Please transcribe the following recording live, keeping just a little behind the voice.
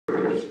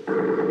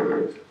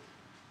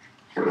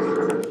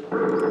Hello.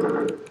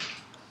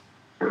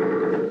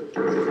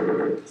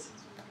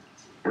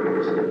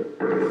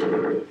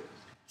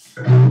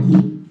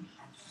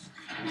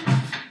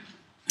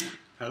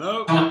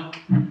 Hello.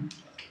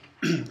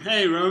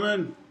 Hey,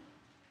 Roman.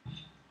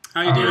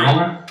 How you I'm doing?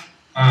 Roman.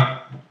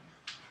 I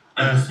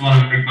just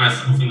want to make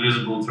myself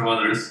invisible to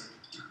others.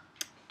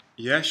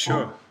 Yeah,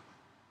 sure.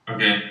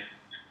 Okay.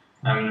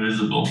 I'm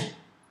invisible.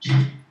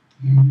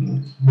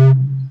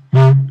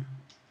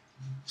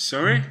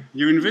 Sorry?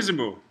 You're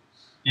invisible?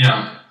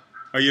 Yeah.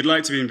 Oh, you'd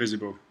like to be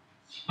invisible?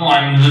 No,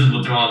 I'm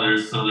invisible to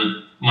others so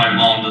that my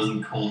mom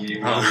doesn't call me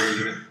while we're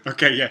doing it.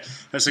 Okay, yeah,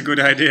 that's a good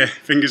idea.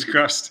 Fingers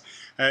crossed.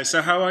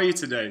 So how are you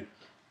today?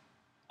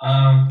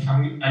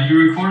 Are you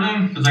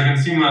recording? Because I can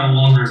see my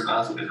laundry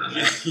basket.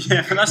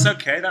 Yeah, but that's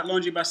okay. That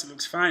laundry basket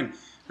looks fine.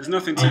 There's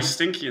nothing too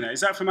stinky in it. Is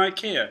that from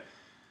IKEA?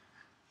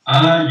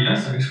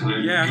 Yes,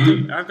 actually. Yeah,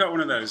 Good. I've got one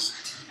of those.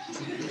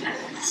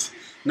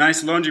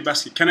 Nice laundry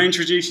basket. Can I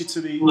introduce you to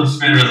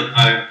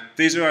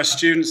these are our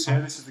students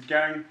here. This is the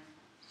gang.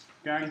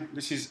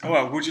 This is... Oh,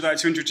 well, would you like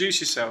to introduce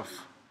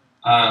yourself?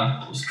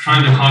 I was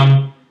trying to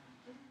hug.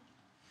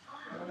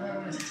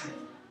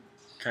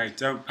 Okay,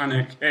 don't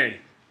panic. Hey.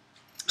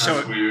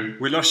 That's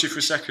weird. We lost you for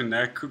a second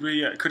there. Could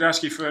we could I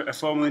ask you for a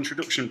formal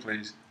introduction,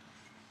 please?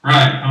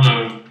 Right.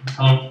 Hello.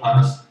 Hello,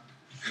 class.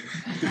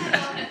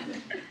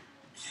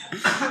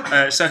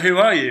 So who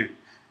are you?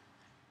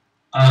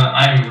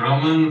 I'm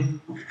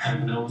Roman.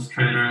 I'm an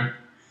illustrator,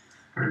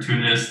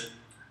 cartoonist.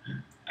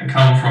 I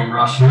come from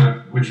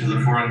Russia, which is a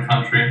foreign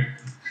country.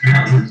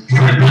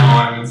 Right now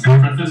I'm in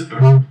San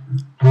Fransisco,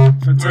 where I've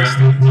been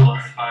for the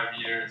last 5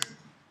 years.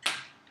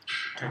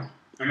 Okay.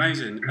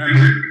 Amazing.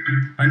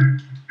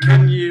 And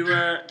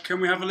can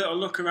we have a little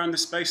look around the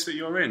space that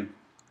you're in?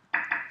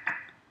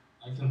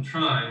 I can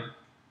try.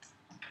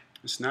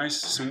 It's nice.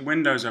 Some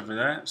windows over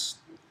there. It's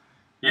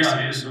Yeah,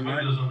 nice it's the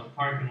windows on the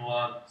parking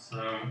lot,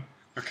 so...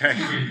 Okay.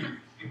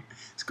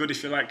 It's good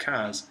if you like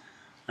cars.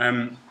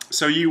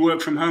 So you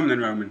work from home then,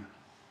 Roman?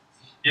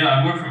 Yeah,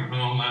 I work from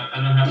home. I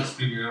don't have a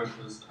studio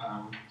because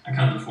I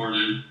can't afford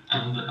it,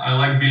 and I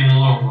like being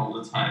alone all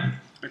the time.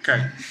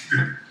 Okay.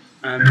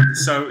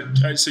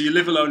 So you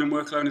live alone and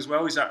work alone as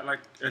well? Is that like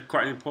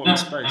quite an important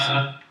space?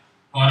 I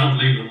don't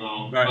live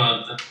alone, right.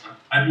 But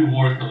I do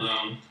work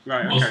alone.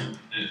 Right, most okay. of the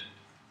day.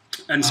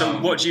 And so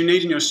what do you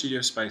need in your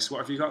studio space? What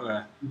have you got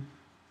there?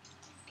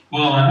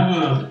 Well, I have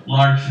a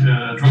large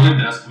drawing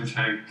desk which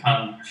I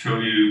can't show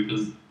you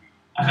because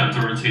I have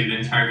to rotate the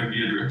entire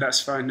computer. That's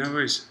fine, no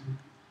worries.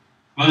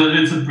 But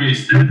it's a pretty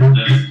standard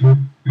desk.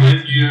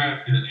 Right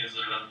here is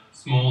a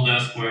small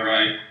desk where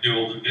I do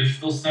all the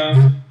digital stuff.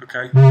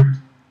 Okay.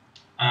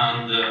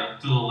 And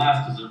to the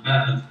left is a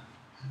bed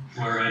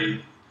where I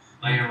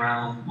lay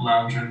around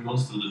lounging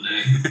most of the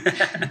day.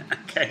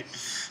 Okay.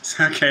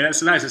 Okay,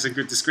 that's nice. That's a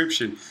good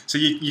description. So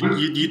you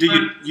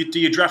do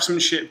your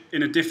draftsmanship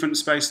in a different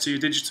space to your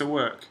digital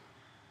work?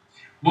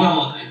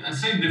 Well, I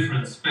say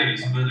different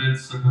space, but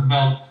it's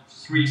about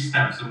 3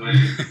 steps away.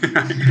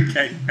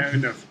 Okay, fair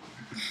enough.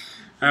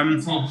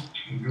 It's not like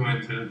you can go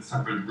into a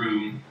separate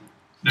room.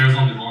 There's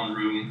only one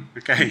room.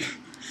 Okay.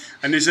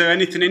 And is there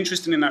anything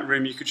interesting in that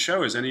room you could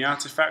show us? Any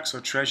artifacts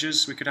or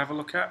treasures we could have a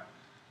look at?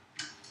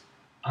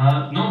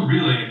 Not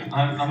really.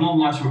 I'm not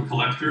much of a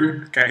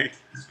collector. Okay.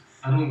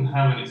 I don't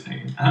have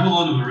anything. I have a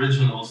lot of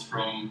originals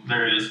from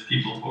various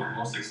people who are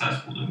more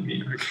successful than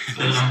me. Okay.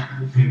 So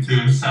I'm looking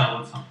to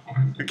sell at some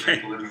point.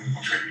 Okay.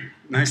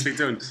 Nicely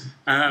done.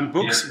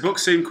 Books. Yeah.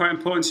 Books seem quite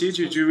important to you.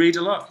 Do you read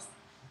a lot?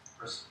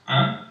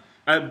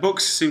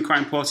 Books seem quite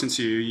important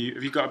to you.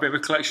 Have you got a bit of a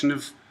collection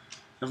of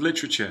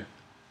literature?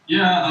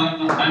 Yeah,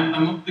 I'm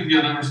not to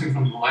get everything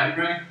from the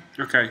library.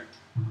 Okay.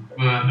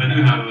 But I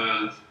do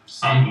have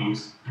some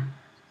books.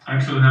 I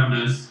actually have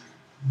this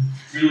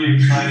really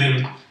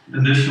exciting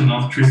edition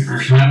of Christopher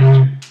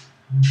Shandy,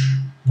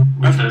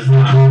 which I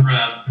still haven't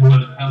read,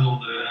 but it has all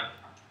the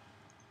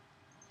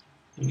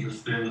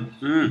interesting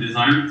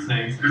design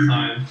things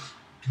inside.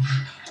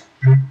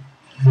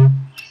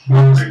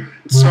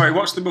 Sorry,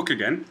 what's the book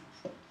again?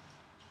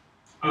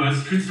 Oh,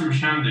 it's Christopher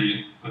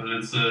Shandy, but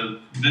it's a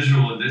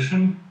visual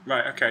edition.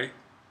 Right, okay.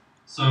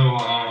 So,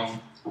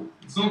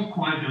 it's not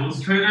quite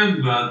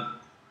illustrated, but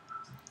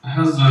it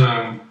has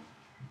a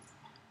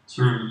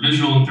sort of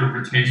visual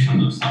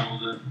interpretation of some of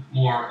the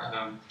more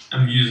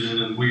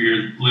amusing and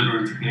weird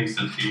literary techniques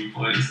that he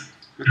employs.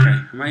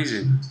 Okay,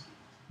 amazing.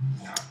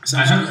 Yeah.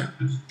 I have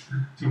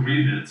to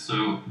read it,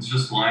 so it's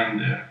just lying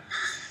there.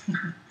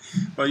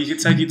 Well, you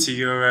could take it to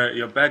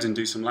your bed and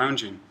do some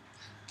lounging.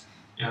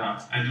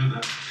 Yeah, I do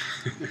that.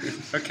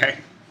 Okay.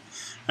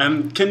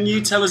 Can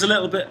you tell us a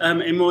little bit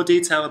in more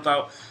detail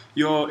about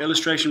your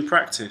illustration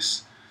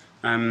practice?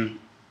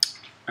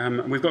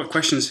 We've got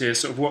questions here.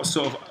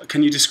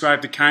 Can you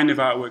describe the kind of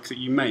artwork that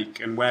you make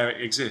and where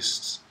it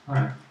exists?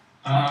 Right.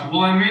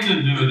 Well, I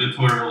mainly do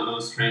editorial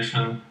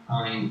illustration.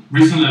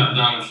 Recently, I've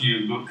done a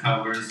few book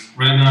covers.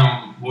 Right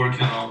now, I'm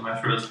working on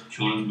my first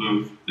children's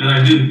book that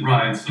I didn't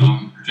write, so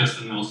I'm just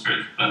an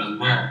illustrator for that as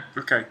well.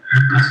 Okay.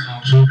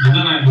 And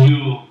then I do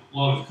a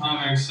lot of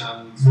comics. comics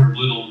and sort of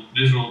little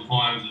visual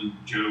poems and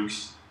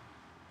jokes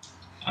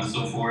and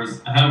so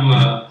forth. I have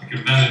like a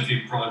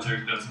vanity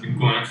project that's been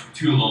going for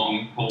too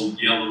long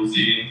called Yellow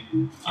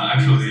Zine. I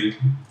actually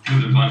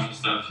put a bunch of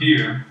stuff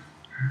here.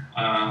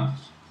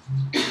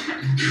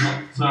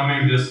 So I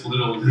made this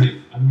little,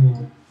 I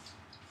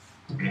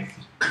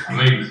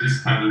made this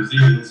kind of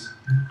zines.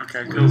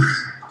 Okay, cool.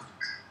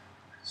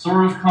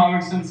 Sort of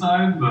comics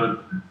inside,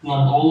 but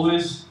not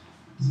always.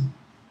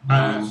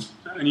 And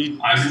you...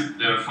 I think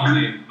they're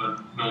funny,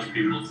 but most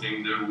people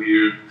think they're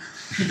weird.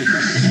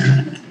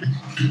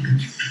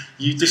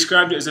 You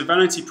described it as a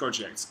vanity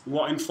project.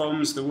 What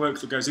informs the work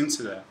that goes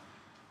into there?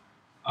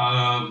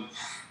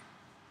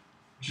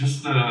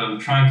 Just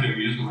trying to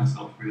amuse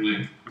myself,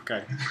 really.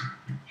 Okay.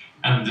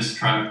 And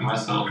distract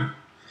myself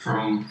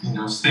from,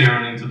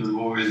 staring into the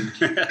void.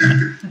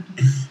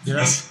 Yeah,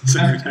 that's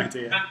a good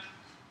idea.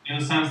 In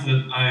the sense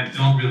that I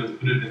don't really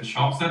put it in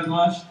shops that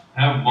much.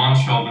 I have one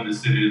shop in the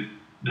city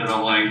that I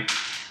like.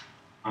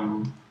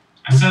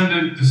 I send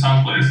it to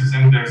some places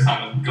and there's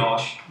some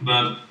gosh,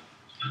 but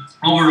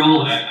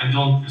overall I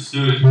don't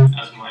pursue it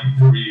as my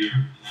career.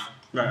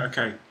 Right.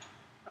 Okay.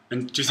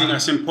 And do you think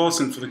that's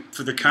important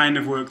for the kind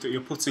of work that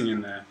you're putting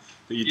in there?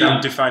 That you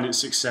don't define its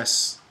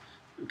success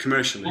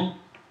commercially? Well,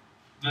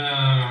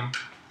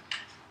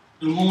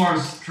 the more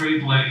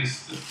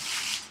straight-laced,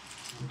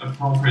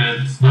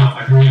 appropriate stuff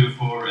I do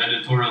for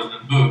editorials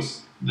and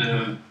books,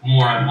 the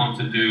more I want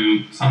to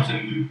do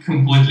something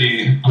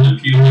completely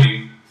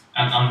unappealing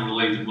and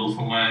unrelatable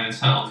for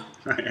myself.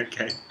 Right,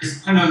 okay.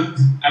 It's kind of,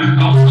 I'm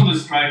also to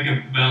strike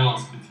a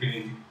balance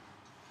between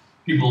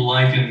people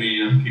liking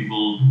me and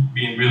people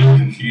being really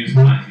confused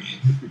by me.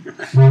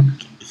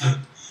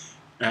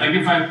 Like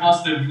if I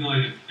post a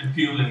really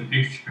appealing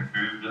picture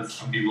that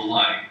some people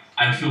like,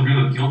 I feel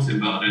really guilty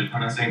about it,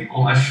 and I think,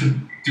 oh, I should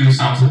do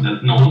something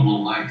that no one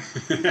will like.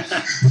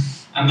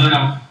 And then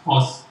I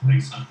post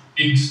like some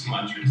ink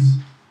smudges.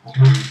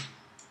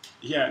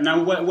 Yeah.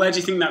 Now, where do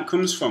you think that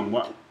comes from?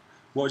 What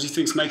do you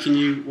think's making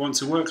you want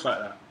to work like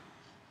that?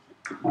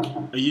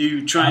 Are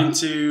you trying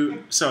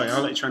to? Sorry,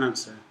 I'll let you try and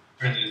answer.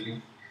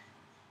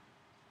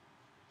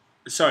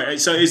 Sorry.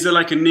 So, is there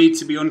like a need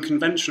to be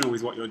unconventional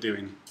with what you're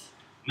doing?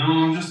 No,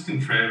 I'm just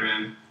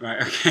contrarian.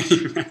 Right.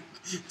 Okay.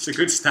 It's a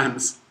good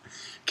stance.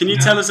 Can you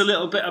tell us a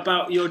little bit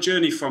about your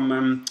journey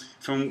from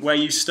where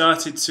you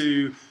started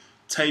to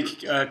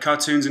take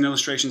cartoons and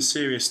illustrations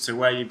serious to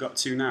where you got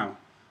to now?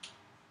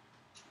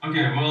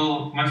 Okay,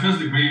 well, my first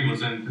degree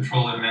was in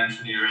petroleum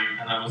engineering,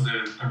 and I was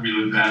a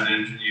really bad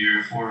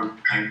engineer, or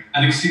like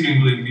an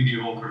exceedingly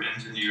mediocre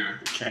engineer.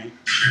 Okay.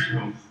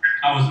 So,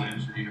 I was an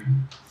engineer.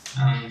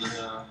 And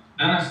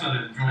then I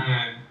started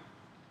drawing,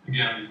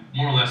 again,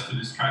 more or less to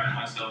distract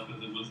myself,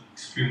 because it was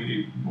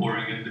extremely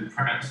boring and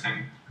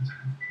depressing.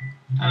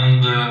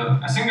 And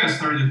I think I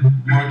started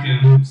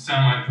working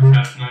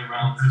semi-professionally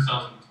around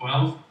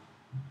 2012.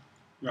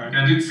 Right.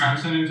 I did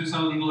something in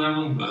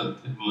 2011, but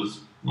it was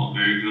not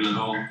very good at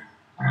all.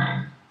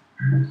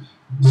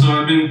 So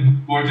I've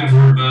been working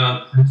for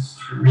about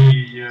 3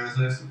 years,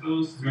 I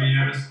suppose. 3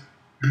 years.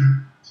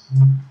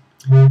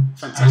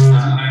 Fantastic.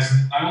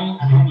 And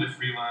I only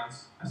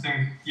freelance. I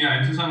think,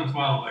 in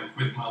 2012 I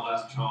quit my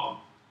last job.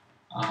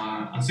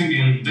 I think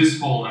in this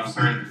fall I'm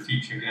starting to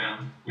teach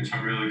again, which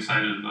I'm really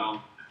excited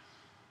about.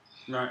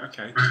 Right,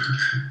 okay.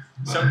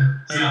 But,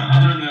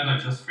 other than that, I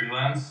just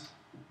freelance.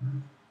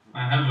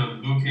 I have a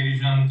book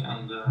agent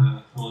and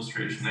an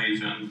illustration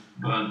agent,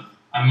 but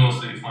I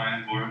mostly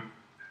find work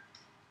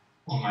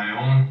on my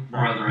own,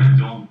 or rather I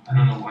don't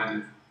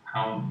know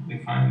how they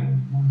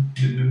find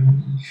it to do.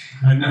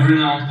 And every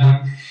now and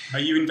then. Are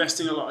you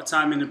investing a lot of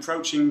time in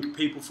approaching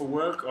people for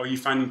work, or are you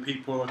finding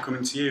people are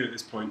coming to you at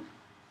this point?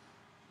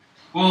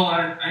 Well,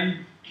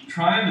 I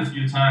tried a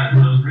few times,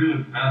 but I was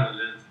really bad at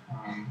it.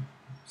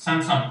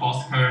 Sent some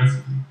postcards,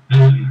 that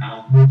didn't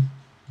help.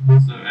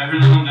 So every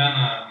now and then,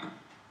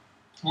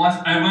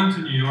 I went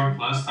to New York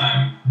last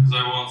time because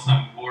I won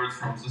some awards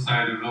from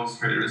Society of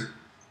Illustrators,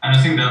 and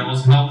I think that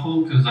was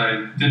helpful because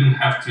I didn't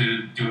have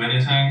to do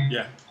anything.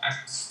 Yeah. I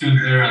stood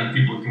there and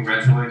people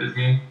congratulated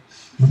me.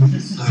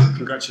 So,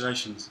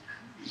 congratulations.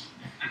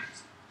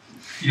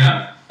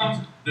 Yeah,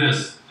 after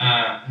this,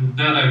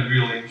 that I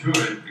really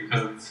enjoyed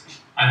because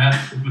I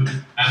had to put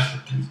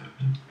effort into it.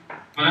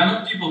 But I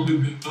know people who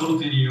go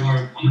to New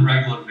York on a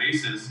regular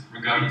basis,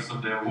 regardless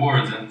of their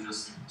awards, and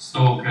just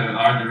stalk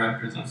art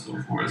directors and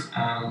so forth.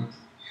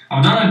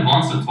 I've done it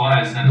once or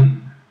twice,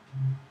 and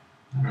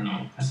I don't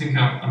know. I think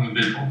I'm a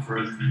bit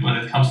awkward when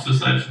it comes to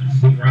such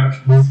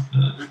interactions.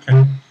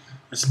 Okay.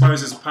 I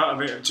suppose as part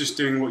of it, just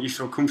doing what you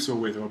feel comfortable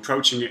with, or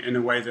approaching it in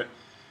a way that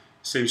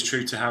seems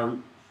true to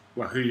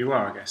who you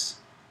are, I guess.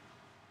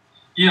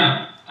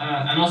 Yeah,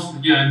 and also,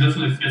 it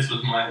definitely fits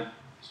with my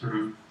sort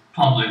of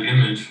public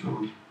image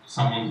of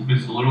someone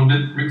who's a little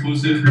bit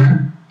reclusive.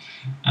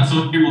 And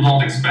so people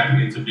don't expect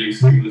me to be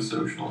extremely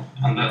social,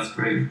 and that's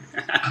great.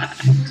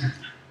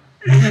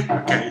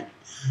 Okay.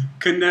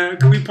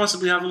 Can we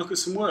possibly have a look at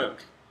some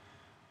work?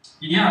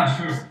 Yeah,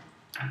 sure.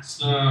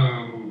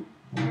 So,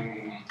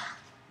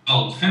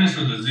 to finish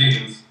with the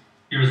zines,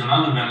 here's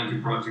another vanity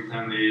project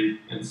I made.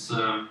 It's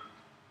an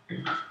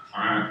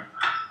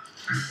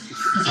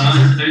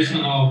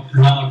adaptation of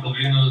Paolo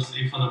Calvino's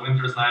If on a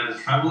Winter's Night a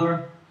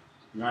Traveler.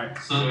 Right.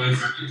 So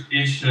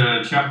each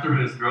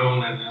chapter is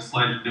drawn in a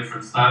slightly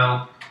different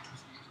style.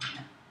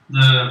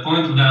 The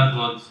point of that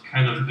was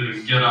kind of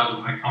to get out of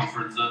my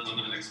comfort zone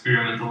and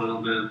experiment a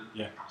little bit.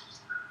 Yeah.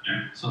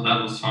 So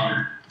that was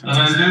fun. And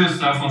I do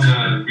stuff on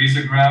the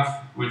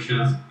risograph, which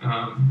is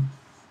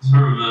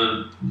sort of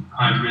a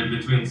hybrid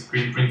between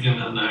screen printing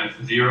and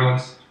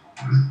Xerox.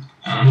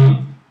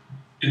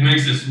 It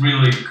makes this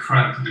really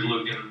crappy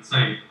looking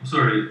thing. I'm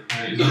sorry,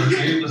 is that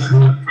okay? That's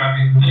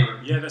crappy? Anyway.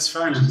 Yeah, that's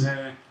fine.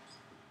 Yeah.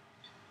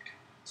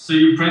 So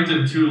you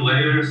printed 2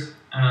 layers,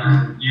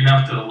 and you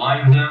have to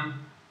align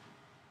them.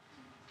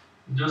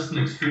 Just an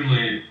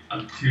extremely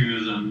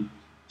obtuse and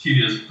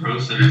tedious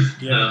process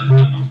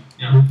that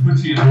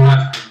puts you in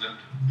touch with the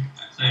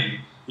thing.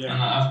 Yeah.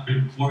 And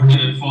after working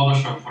in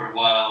Photoshop for a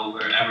while,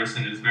 where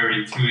everything is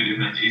very intuitive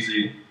and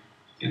easy,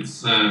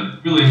 it's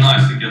really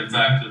nice to get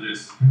back to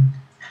this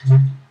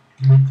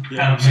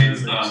handmade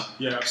stuff.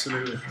 Yeah,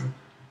 absolutely.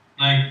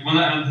 Like when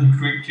I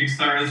enter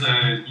Kickstarters,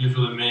 I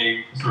usually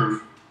make sort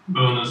of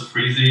bonus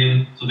free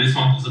zine. So this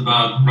one is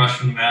about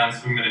Russian man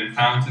swimming in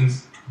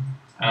fountains,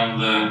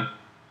 and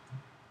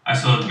I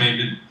thought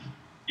maybe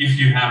if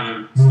you have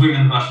a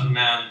swimming Russian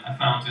man, a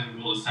fountain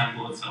will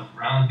assemble itself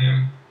around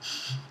him.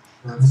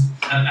 That's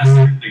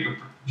a big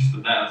approach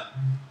to that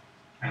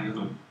kind of.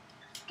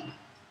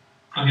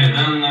 Okay,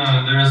 then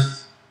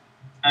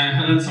I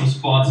had some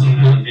spots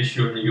in the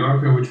issue of New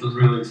Yorker, which was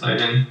really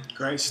exciting.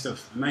 Great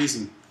stuff,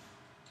 amazing.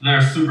 They're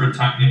super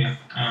tiny,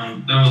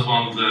 and that was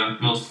one of the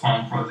most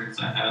fun projects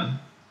I had.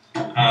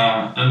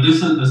 And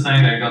this is the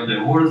thing I got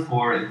the award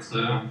for. It's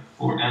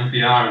for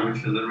NPR,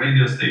 which is a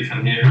radio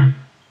station here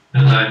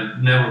that I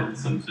never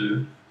listened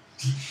to.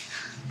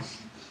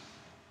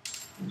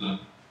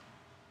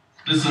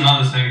 This is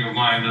another thing of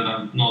mine that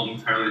I'm not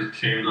entirely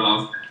ashamed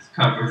of. It's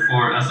cover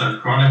for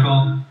SF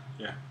Chronicle.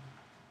 Yeah.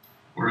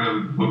 For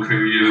a book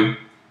review.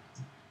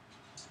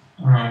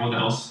 What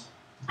else?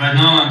 Right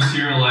now I'm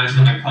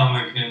serializing a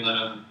comic in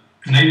a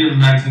Canadian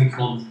magazine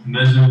called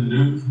Maison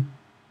Neuve.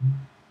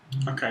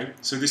 Okay,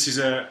 so this is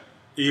are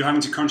you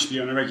having to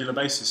contribute on a regular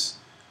basis?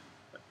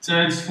 So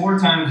it's 4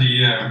 times a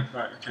year.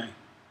 Right, okay.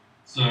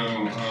 So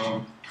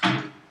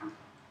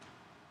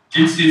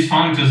it's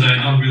fun because I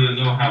don't really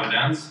know how it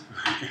ends.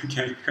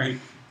 Okay, great.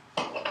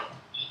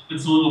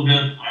 It's a little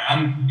bit,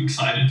 I'm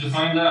excited to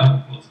find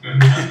out what's going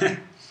to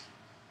happen.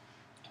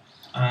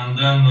 And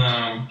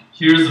then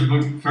here's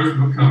the first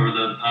book cover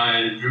that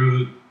I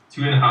drew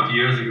 2.5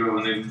 years ago,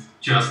 and it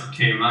just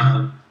came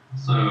out.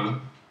 So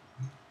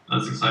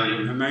that's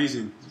exciting.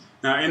 Amazing.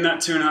 Now, in that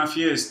 2.5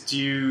 years, do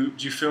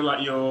you feel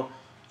like your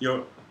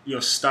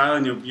style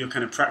and your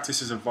kind of practice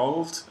has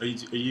evolved? Are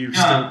you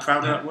still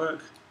proud of that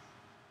work?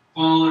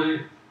 Well,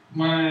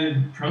 my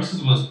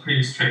process was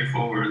pretty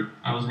straightforward.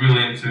 I was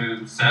really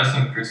into Sass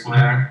and Chris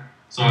Ware,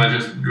 so I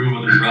just drew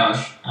with a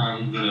brush,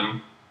 and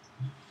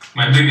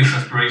my biggest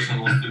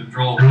aspiration was to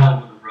draw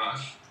well with a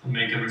brush and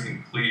make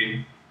everything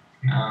clean.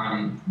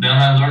 Then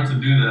I learned to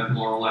do that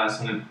more or less,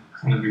 and it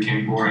kind of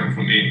became boring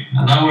for me.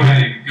 And now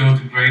I go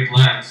to great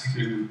lengths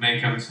to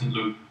make everything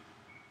look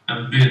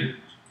a bit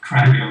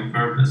crappy on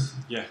purpose.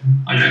 Yeah.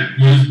 I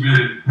use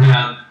really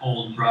bad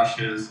old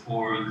brushes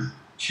or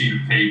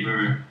cheap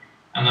paper,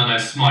 and then I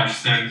smudge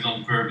things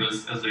on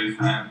purpose as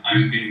if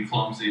I'm being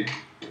clumsy.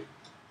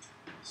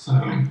 So.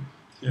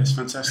 Yeah, it's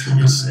fantastic.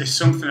 It's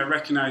something I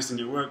recognised in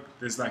your work.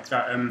 There's like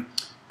that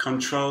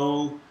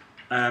control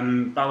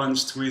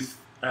balanced with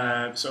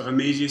sort of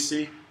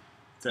immediacy.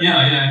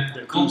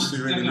 That comes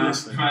through really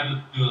nicely. Try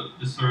to do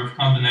this sort of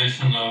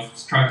combination of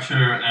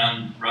structure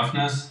and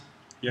roughness.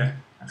 Yeah.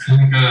 I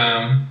think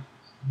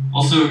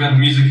also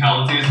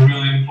musicality is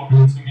really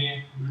important to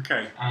me.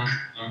 Okay.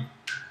 I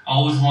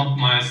always want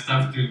my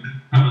stuff to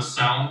have a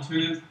sound to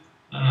it.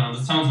 I don't know,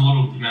 that sounds a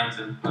little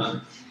demented,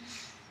 but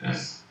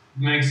yes,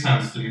 it makes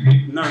sense to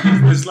me. No,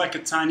 there's like a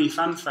tiny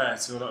fanfare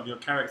to a lot of your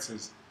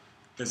characters.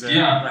 There's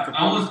I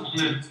always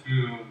wanted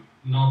to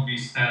not be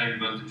static,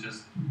 but to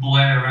just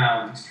blare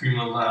out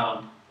extremely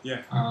loud.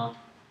 Yeah.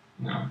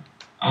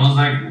 I was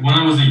like, when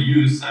I was a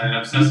youth, I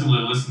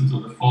obsessively listened to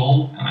The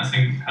Fall, and I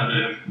think it had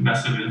a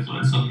massive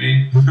influence on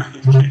me.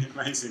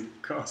 Amazing,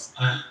 of course.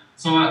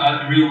 So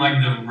I really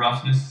like the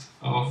roughness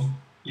of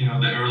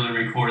the early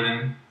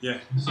recording. Yeah.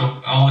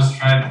 So I always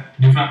tried,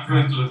 if I'm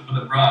drawing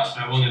with a brush,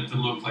 I want it to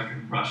look like a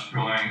brush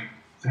drawing,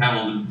 to have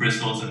all the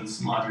bristles and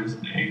smudges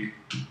and ink.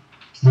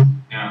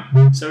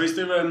 Yeah. So is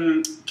there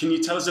can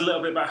you tell us a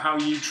little bit about how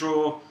you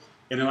draw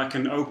in like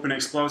an open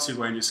explorative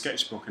way in your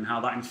sketchbook, and how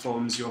that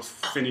informs your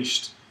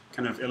finished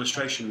kind of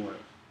illustration work?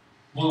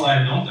 Well,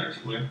 I don't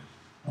actually.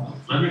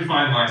 Let me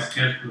find my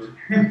sketchbook.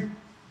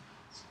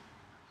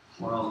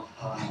 Well,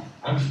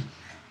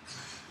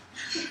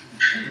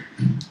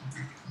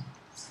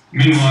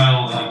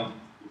 meanwhile,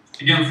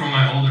 again from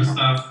my older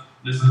stuff,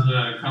 this is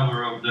the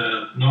cover of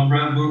the No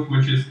Brand book,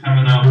 which is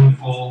coming out in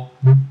fall.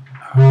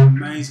 Oh,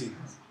 amazing.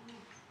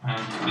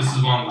 And this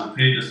is one of the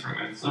pages from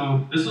it.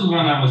 So this is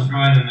when I was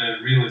drawing in a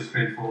really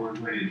straightforward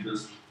way,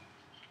 just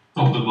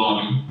top to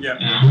bottom. Yeah.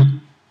 You know?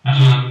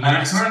 And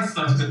my current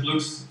stuff, it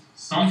looks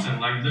something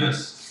like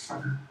this.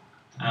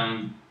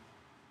 And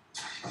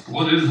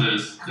what is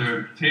this? There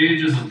are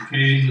pages and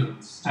pages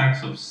and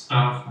stacks of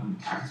stuff, and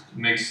it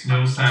makes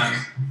no sense.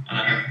 And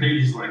I have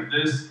pages like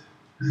this,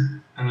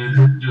 and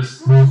it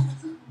just...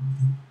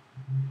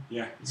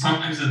 Yeah.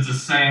 Sometimes it's the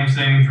same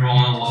thing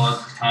drawn a lot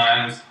of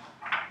times,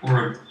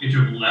 or each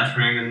of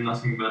lettering and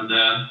nothing but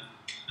that.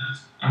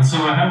 And so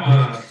I have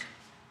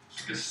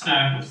a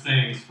stack of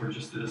things for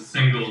just a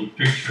single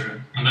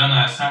picture, and then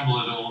I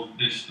assemble it all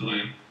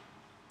digitally.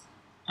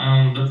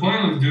 The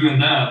point of doing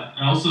that,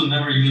 I also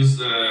never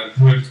use I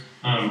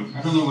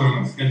don't know where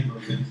my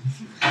sketchbook is.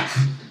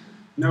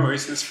 No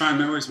worries, that's fine,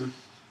 no worries, man.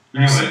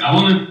 Anyway,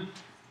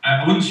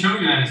 I wouldn't show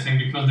you anything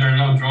because there are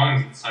no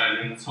drawings inside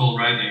and it's all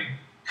writing.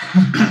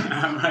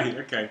 Right,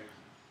 okay.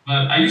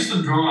 But I used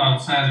to draw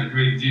outside a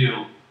great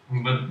deal,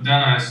 but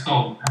then I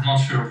stopped. I'm not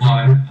sure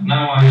why. And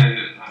now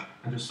I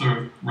just sort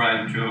of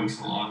write jokes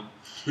a lot.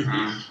 What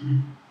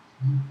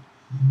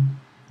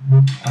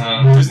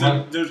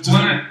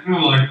I do,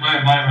 like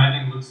my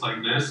writing looks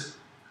like this.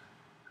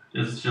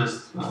 It's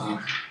just a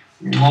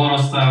lot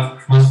of stuff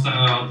crossed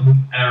out,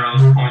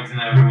 arrows pointing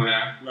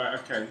everywhere. Right,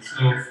 okay.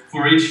 So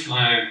for each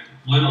like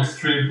little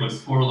strip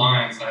with 4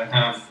 lines, I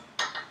have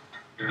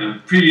a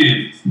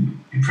pretty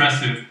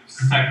impressive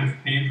stack of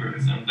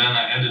papers, and then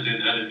I edit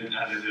it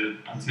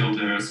until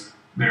there's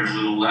very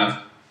little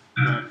left.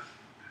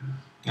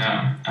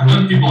 Yeah, and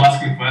then people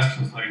ask me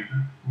questions like,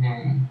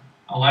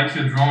 I like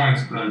your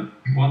drawings, but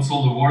what's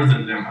all the words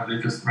in them? Are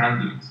they just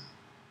random?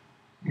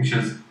 Which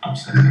is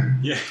upsetting.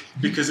 Yeah,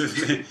 because of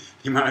the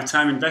amount of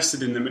time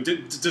invested in them. Do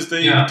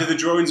the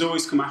drawings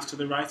always come after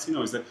the writing,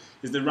 or is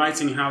the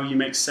writing how you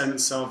make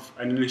sense of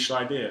an initial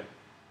idea?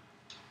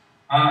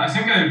 I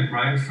think I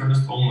write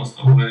first almost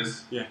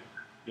always. Yeah,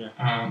 yeah.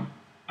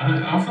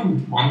 I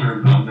often wonder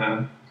about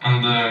that.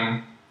 And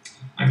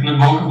like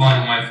Nabokov,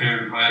 one of my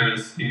favorite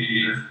writers,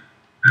 he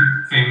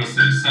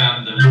famously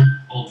said that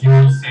all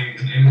people think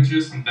in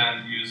images and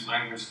then use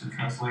language to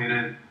translate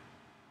it.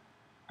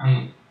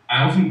 And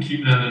I often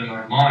keep that in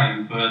my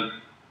mind, but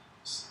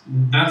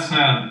that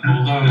said,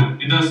 although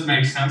it does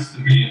make sense to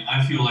me,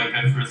 I feel like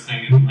I first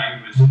think in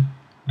language.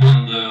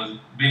 And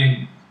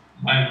being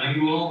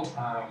bilingual,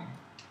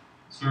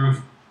 sort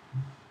of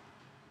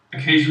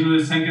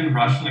occasionally think in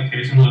Russian,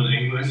 occasionally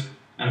in English,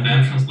 and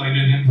then translate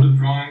it into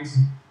drawings.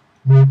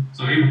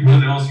 So even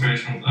with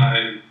illustrations,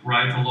 I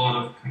write a lot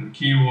of kind of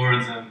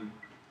keywords and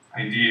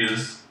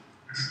ideas,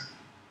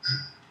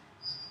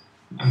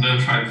 and then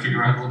try to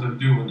figure out what to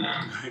do with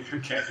them. Right,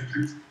 okay.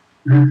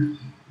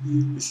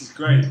 This is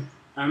great.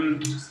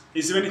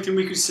 Is there anything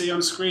we could see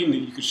on screen that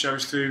you could show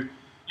us through?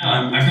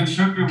 Yeah, I can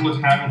show you what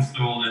happens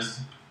to all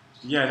this.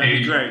 Yeah, that'd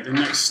be great. The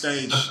next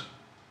stage.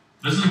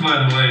 This is,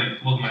 by the way,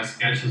 what my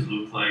sketches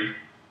look like.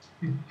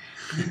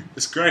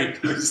 That's great.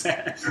 Is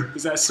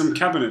that some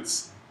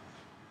cabinets?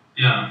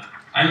 Yeah,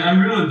 I'm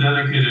really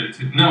dedicated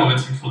to... No,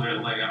 it's actually a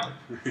layout.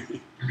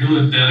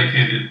 Really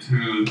dedicated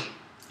to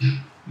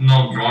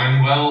not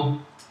drawing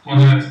well on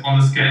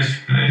the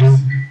sketch page.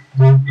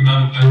 But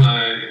otherwise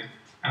I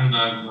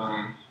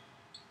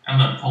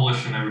end up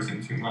polishing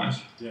everything too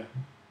much. Yeah.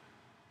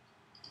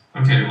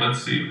 Okay,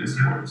 let's see if this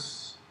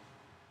works.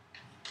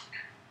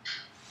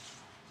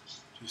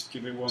 Just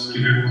give it 1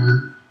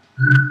 minute.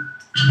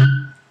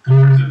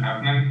 Is it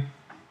happening?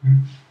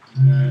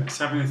 It's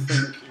having a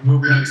think. It will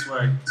be on its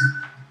way.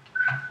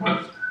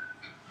 What?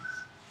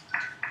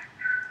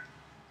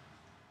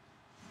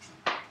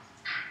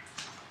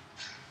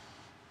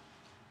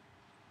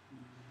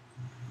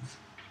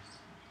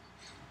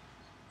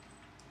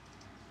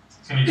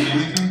 Can you see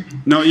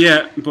anything? Not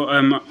yet, but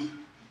I'm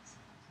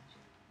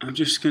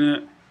just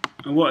gonna.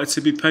 I wanted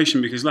to be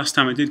patient because last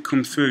time it did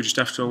come through just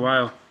after a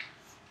while.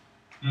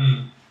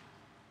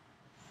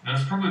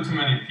 There's probably too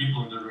many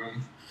people in the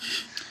room.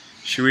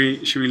 Should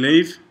we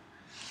leave?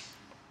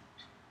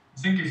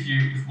 I think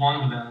if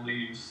one of them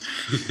leaves.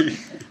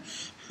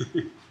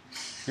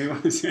 Who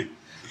was it?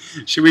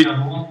 Should we? Yeah,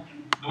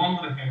 the one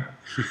with the hair.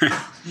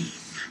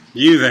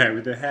 You there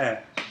with the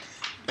hair.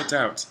 Get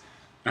out.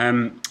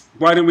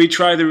 Why don't we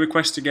try the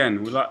request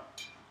again? Will that?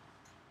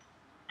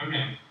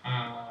 Okay.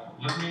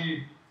 Let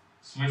me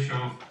switch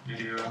off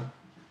video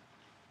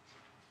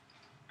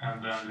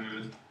and then do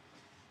it.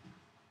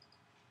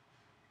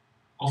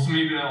 Also,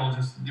 maybe I'll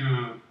just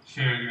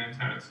share the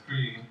entire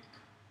screen.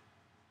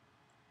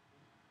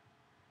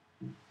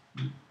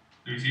 Do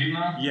you see it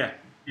now? Yeah,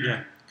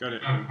 got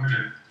it. Oh,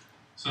 okay.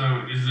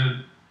 So, is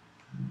it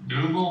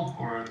doable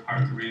or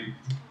hard to read?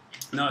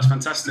 No, it's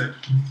fantastic.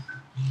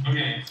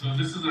 Okay, so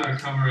this is a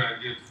cover I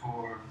did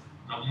for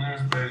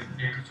Dubliners by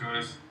James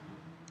Joyce.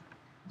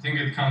 I think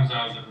it comes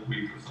out in a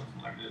week or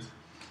something like this.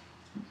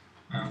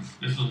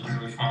 This was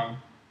really fun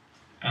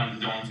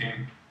and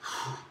daunting.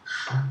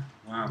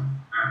 Wow.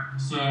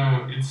 So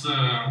it's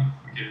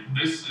okay.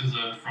 This is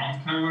a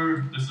front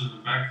cover. This is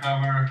the back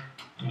cover,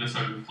 and these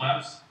are the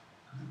flaps.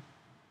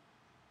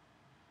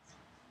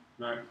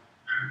 Right.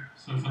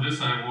 So for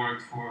this I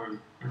worked for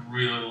a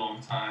really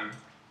long time.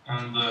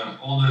 And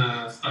all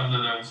the stuff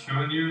that I was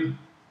showing you,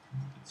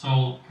 it's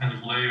all kind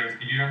of layered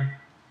here.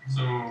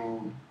 So,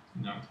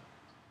 you know,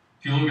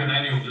 if you look at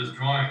any of these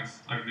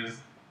drawings, like this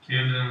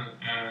kid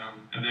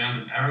at the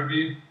end of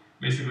Arabic,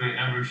 basically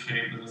every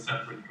shape is a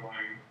separate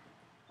drawing,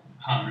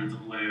 hundreds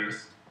of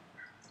layers.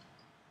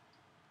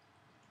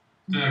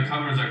 The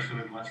cover is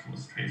actually much more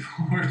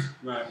straightforward.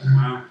 Right,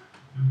 wow.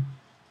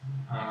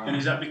 And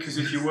is that because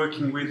if you're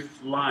working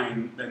with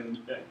line, then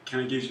it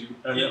kind of gives you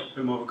a little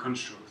bit more of a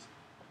construct?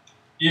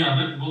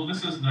 Yeah, well,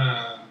 this is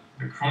the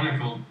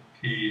chronicle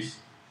piece.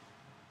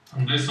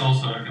 And this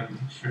also, I can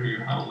show you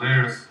how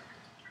layers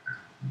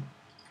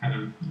kind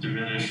of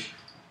diminish.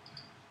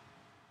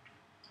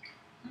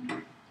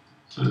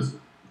 So it's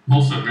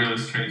also really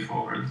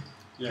straightforward.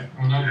 Yeah.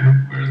 Oh no,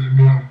 where is it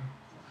going?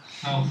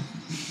 Help.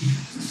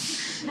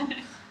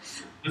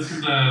 This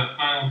is the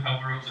final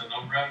cover of the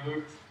no-brand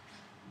book.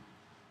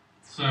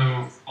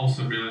 So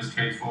also really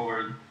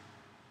straightforward.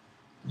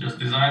 Just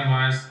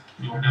design-wise,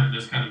 you'll have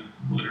this kind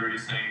of glittery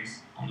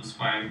things on the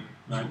spine,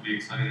 which will be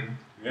exciting.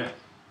 Yeah.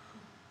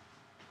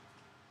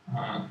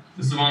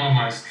 This is one of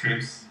my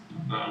strips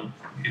about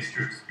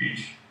history of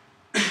speech.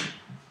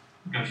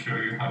 I'm gonna show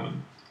you how it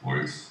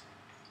works.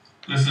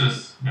 This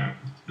is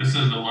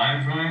the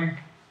line drawing,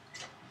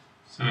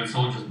 so it's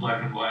all just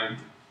black and white.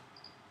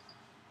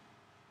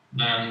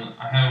 Then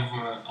I have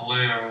a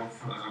layer of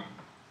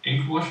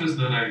ink washes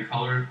that I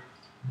colored.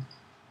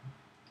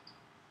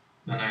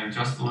 Then I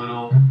adjust a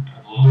little,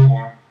 and a little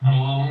more, and a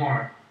little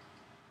more.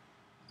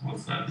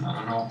 What's that? I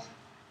don't know.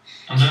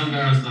 And then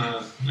there's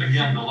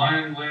again the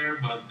line layer,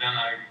 but then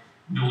I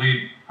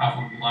delete half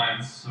of the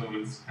lines, so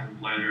it's kind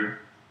of lighter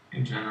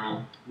in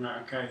general.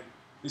 Right, okay.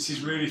 This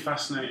is really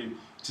fascinating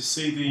to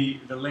see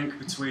the link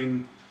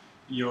between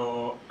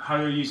how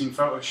you're using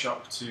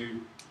Photoshop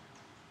to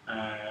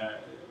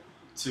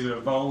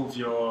evolve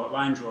your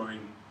line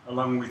drawing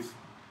along with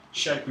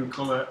shape and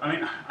colour. I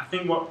mean, I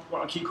think what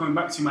I keep coming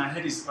back to in my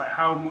head is like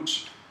how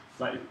much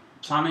like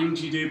planning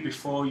do you do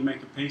before you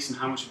make a piece, and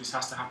how much of this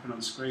has to happen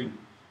on screen?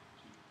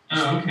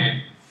 Oh,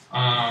 okay.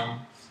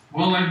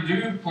 Well, I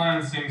do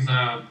plan things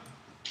out.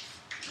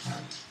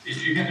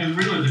 It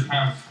really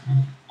depends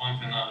one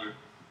to another.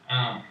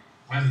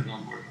 Why is it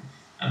not working?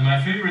 And my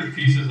favorite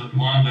pieces are the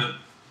one that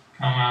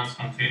come out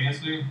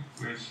spontaneously,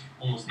 which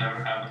almost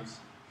never happens.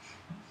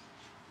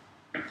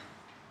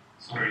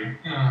 Sorry,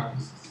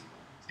 this is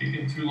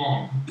taking too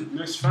long.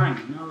 No, it's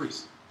fine, no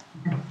worries.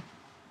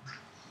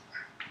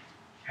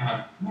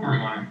 Never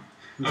mind.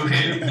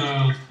 Okay,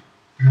 so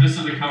this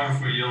is the cover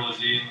for Yellow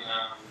Zine.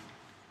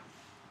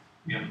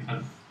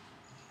 Again,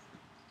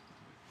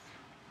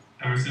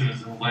 everything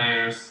is in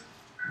layers,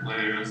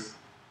 layers,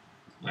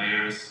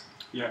 layers.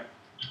 Yeah.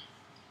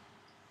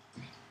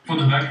 For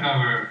the back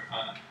cover,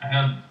 I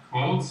had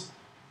quotes,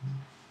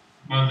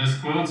 but these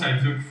quotes I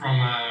took from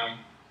a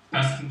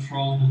pest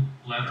control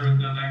letter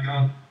that I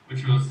got,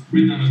 which was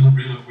written in a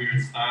really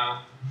weird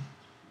style.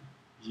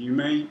 You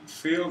may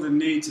feel the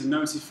need to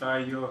notify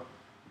your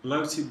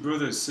bloated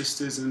brothers,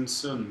 sisters, and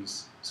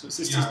sons. So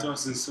sisters,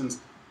 daughters, and sons.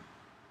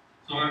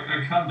 So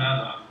I cut that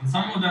up. And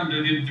some of them,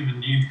 they didn't even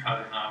need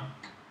cutting up.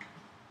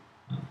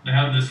 They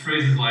have these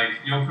phrases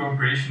like, your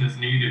cooperation is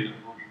needed and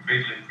will be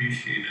greatly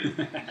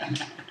appreciated.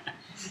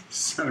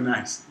 So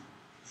nice.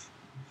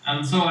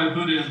 And so I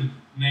put in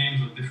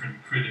names of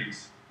different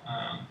critics.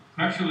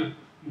 Actually,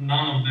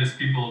 none of these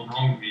people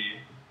wronged me,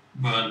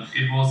 but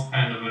it was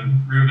kind of a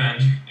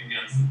revenge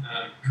against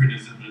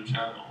criticism in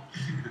general.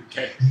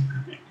 Okay.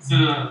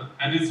 So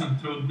I did some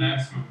tote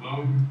bags for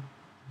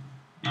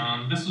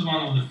Vogue. This was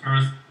one of the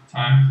first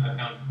times I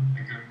had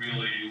like a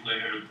really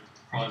layered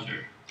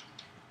project.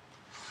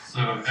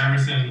 So every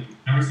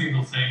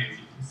single thing is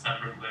a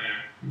separate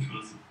layer, which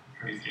was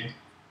crazy.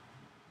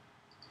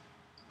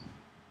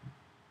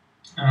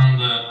 And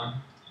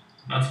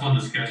that's what the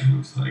sketch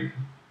looks like.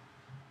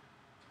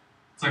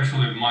 It's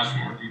actually much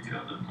more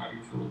detailed than my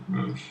usual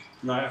approach.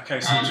 Right, okay,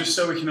 so just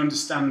so we can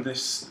understand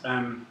this,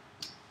 so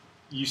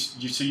you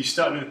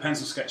started with a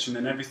pencil sketch, and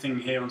then everything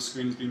here on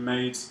screen has been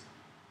made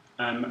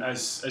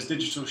as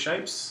digital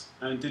shapes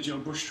and digital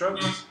brush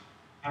strokes?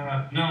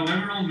 No, they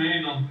were all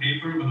made on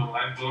paper with a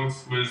light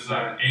box with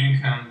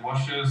ink and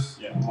washes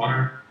and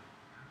water.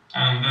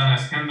 And then I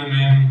scanned them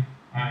in,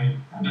 I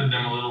added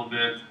them a little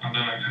bit, and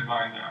then I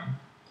combined them.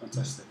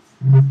 Fantastic.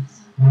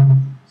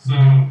 So,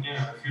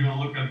 if you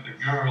look at the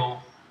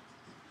girl,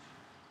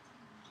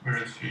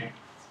 where is she?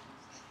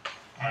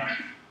 I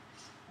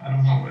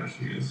don't know where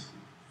she is.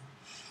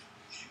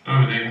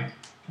 Oh,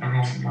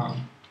 everyone's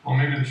gone. Well,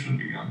 maybe they should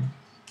be gone.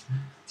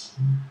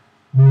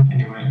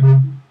 Anyway,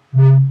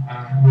 I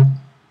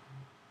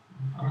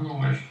don't know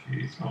where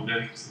she is. Oh,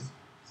 there she is.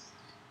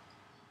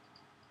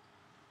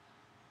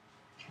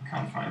 I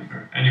can't find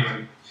her.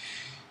 Anyway.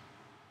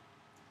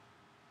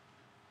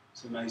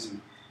 It's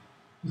amazing.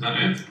 Is that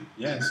it?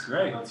 Yeah, it's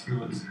great. That's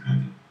really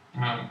disappointing.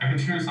 I can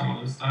show you some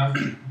of the stuff.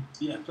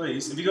 Yeah,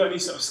 please. Have you got any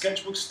sort of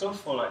sketchbook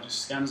stuff, or like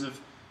just scans of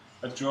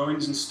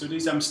drawings and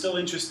studies? I'm still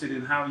interested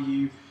in how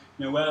you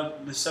well,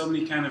 there's so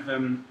many kind of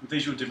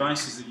visual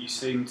devices that you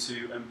seem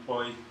to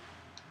employ,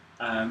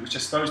 which I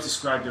suppose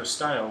describe your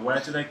style. Where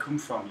do they come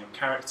from? Your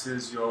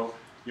characters, your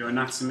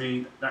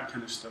anatomy, that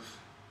kind of stuff.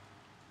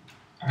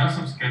 I have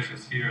some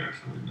sketches here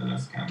actually that I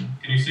scanned.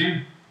 Can you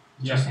see?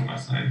 Yeah. Just on my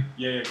side.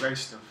 Yeah, great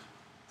stuff.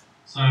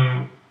 So,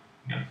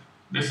 yeah,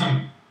 this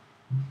I'm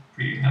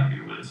pretty happy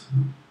with.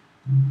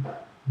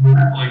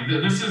 Like,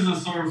 this is the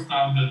sort of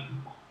stuff that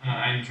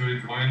I enjoy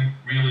drawing.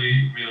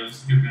 Really, really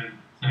stupid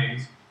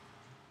things.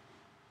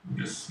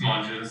 Just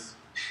smudges.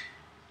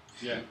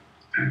 Yeah.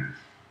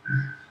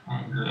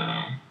 And,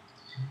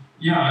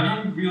 yeah, I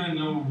don't really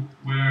know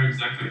where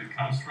exactly it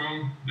comes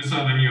from. These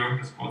are the New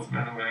Yorker spots,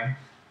 by the way.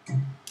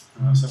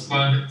 But it's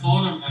a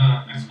lot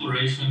of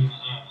exploration,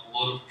 a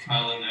lot of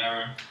trial and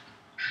error.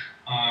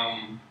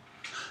 I'm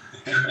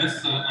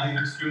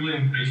extremely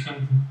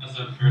impatient as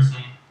a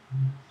person,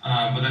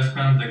 but I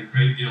spend a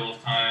great deal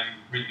of time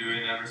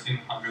redoing everything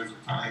hundreds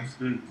of times.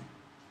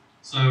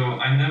 So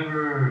I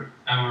never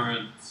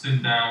ever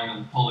sit down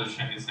and polish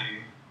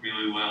anything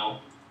really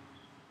well,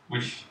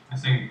 which I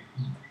think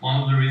is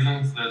one of the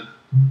reasons that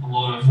a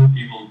lot of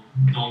people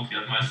don't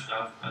get my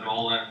stuff at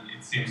all, and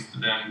it seems to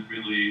them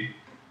really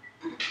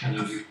kind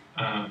of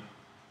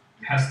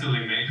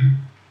hastily made.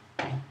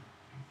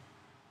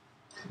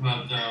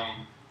 But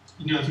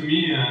you know, to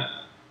me,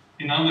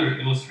 in other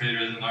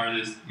illustrators and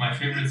artists, my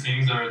favorite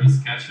things are the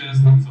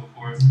sketches and so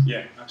forth.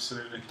 Yeah,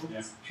 absolutely.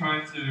 Yeah.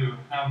 Try to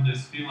have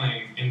this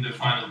feeling in the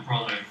final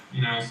product.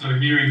 You know, so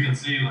here you can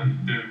see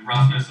like the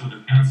roughness of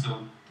the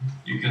pencil.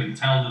 You can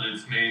tell that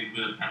it's made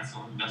with a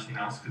pencil and nothing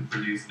else could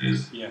produce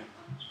this. Yeah.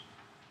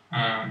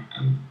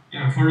 And you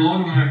know, for a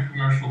lot of my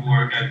commercial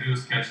work, I do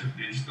sketches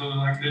digitally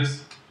like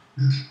this.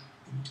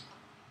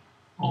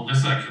 Well, this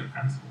is actually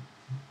pencil,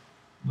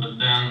 but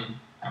then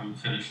I will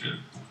finish it.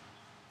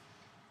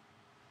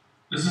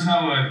 This is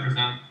how I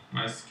present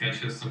my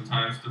sketches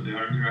sometimes to the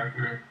art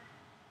director.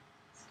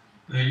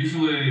 They're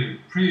usually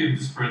pretty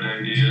disparate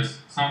ideas.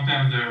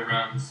 Sometimes they're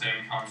around the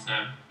same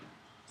concept.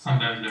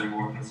 Sometimes they're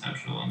more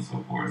conceptual and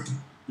so forth.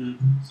 So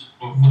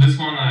for this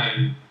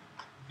one,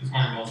 this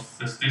one was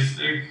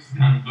statistics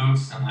and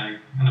books, and I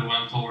kind of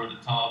went over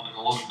the top, and a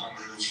lot of them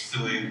were really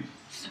silly.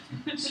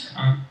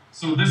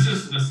 So this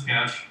is the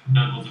sketch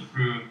that was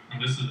approved,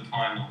 and this is the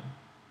final,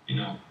 you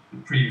know,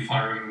 pretty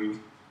far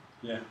removed.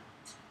 Yeah,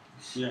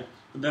 yeah.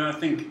 But then I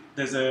think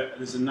there's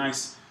a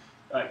nice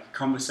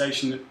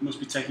conversation that must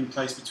be taking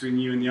place between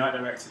you and the art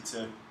director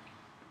to,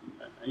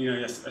 you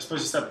know, I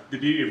suppose it's the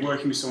beauty of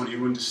working with someone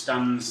who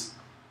understands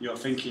your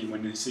thinking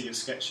when they see your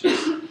sketches.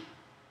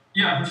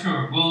 Yeah, for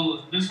sure.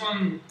 Well, this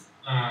one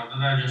that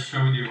I just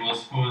showed you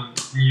was for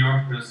New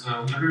Yorker's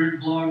literary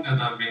blog that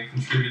I've been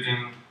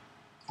contributing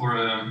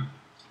for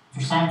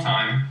some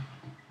time.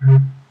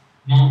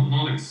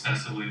 Not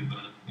excessively, but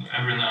you know,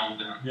 every now and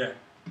then. Yeah.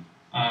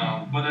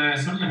 But I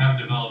certainly have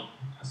developed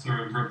a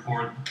sort of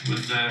rapport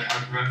with the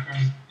art director.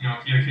 You know,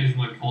 he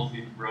occasionally calls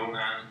me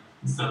Roman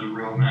instead of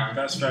Roman.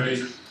 That's very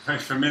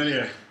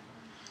familiar.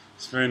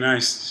 It's very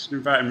nice. Just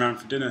invite him round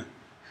for dinner.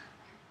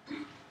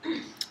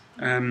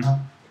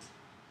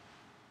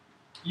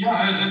 Yeah,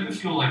 I do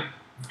feel like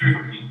it's great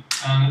for me.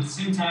 At the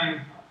same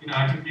time, you know,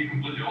 I can be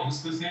completely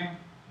honest with him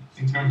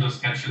in terms of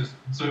sketches.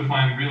 So if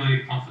I'm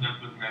really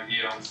confident with an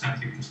idea, I'll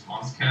send him just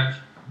one sketch,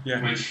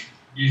 which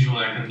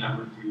usually I can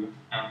never do.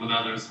 And with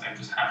others, I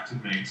just have to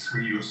make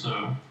 3 or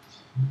so.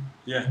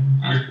 Yeah.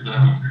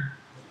 And,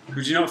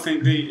 would you not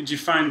think do you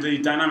find the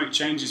dynamic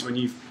changes when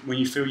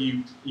you feel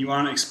you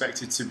aren't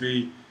expected to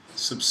be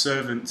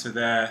subservient to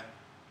their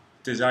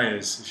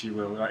desires, if you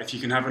will, like if you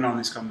can have an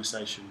honest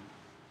conversation?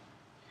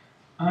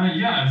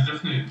 Yeah, it's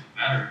definitely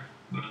better,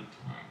 but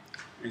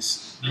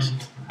it's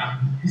doesn't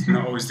happen. It's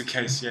not always the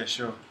case. Yeah,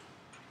 sure.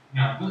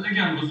 Yeah, but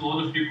again, with a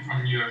lot of people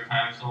from New York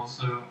Times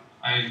also,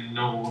 I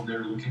know what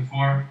they're looking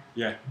for.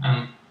 Yeah.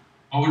 And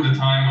over the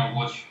time, I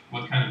watch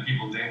what kind of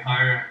people they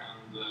hire,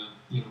 and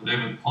you know,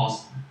 they would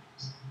post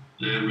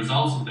the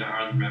results of their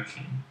art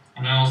direction.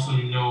 And I also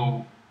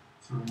know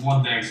sort of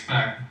what they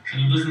expect.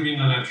 And it doesn't mean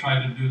that I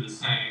try to do the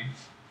same,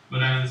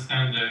 but I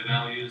understand their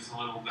values a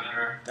little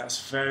better.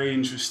 That's very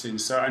interesting.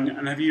 So,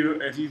 and have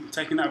you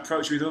taken that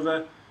approach with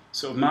other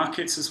sort of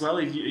markets as well?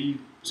 Are you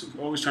sort of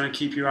always trying to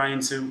keep your eye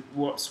into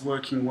what's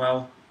working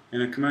well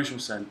in a commercial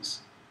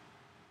sense?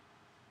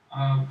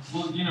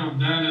 Well, you know,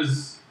 that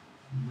is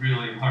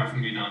really hard for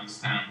me to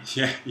understand.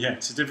 Yeah,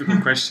 it's a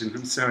difficult question.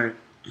 I'm sorry.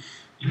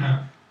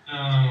 Yeah.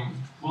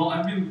 Well,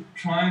 I've been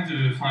trying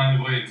to find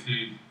a way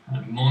to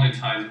kind of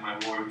monetize my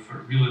work for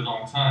a really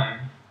long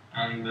time,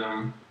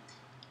 and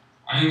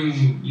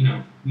I'm, you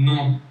know,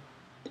 not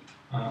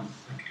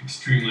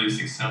extremely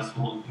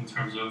successful in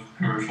terms of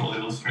commercial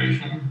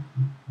illustration,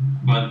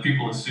 but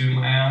people assume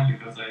I am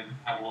because I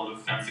have a lot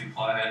of fancy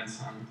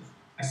clients and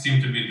I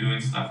seem to be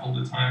doing stuff all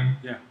the time.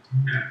 Yeah.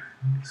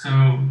 So,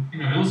 you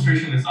know,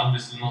 illustration is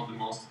obviously not the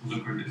most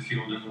lucrative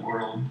field in the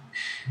world.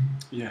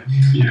 Yeah.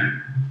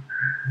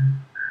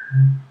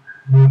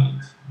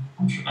 But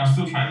I'm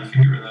still trying to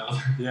figure it out.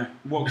 Yeah.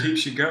 What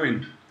keeps you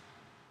going?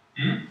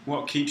 Hmm?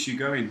 What keeps you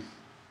going?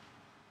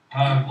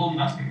 Well,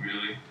 nothing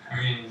really. I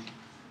mean,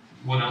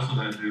 what else would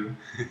I do?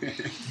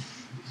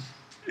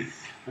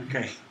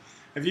 Okay.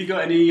 Have you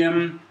got any?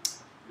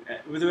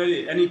 Were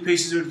there any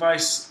pieces of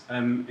advice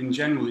in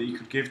general that you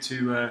could give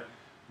to a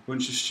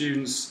bunch of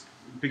students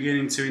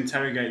beginning to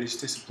interrogate this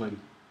discipline?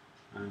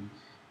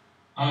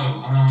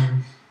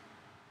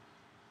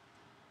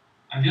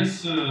 I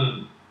guess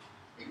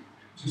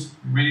just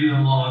read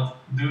a lot,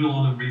 do a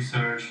lot of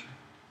research,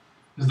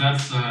 because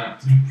that's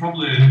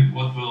probably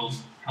what will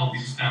help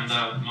you stand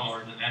out more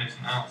than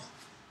anything else.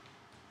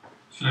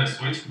 Should I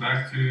switch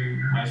back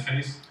to my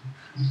face?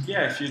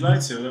 Yeah, if you'd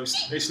like to.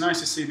 It's nice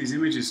to see these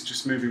images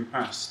just moving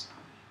past.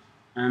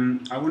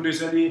 I wonder,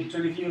 do any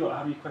of you lot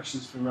have any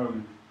questions for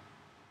Roman?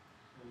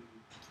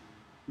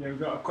 Yeah, we've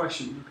got a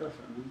question. You go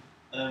for it,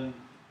 man.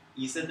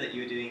 You said that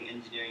you were doing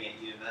engineering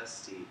at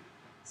university,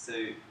 so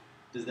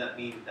does that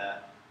mean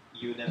that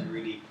you were never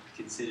really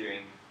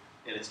considering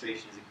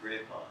illustration as a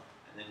career path?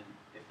 And then,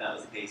 if that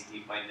was the case, do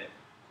you find it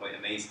quite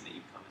amazing that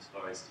you've come as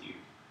far as you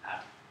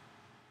have?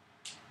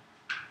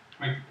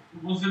 Wait,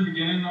 what was the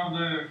beginning of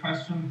the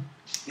question?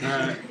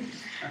 I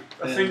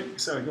think.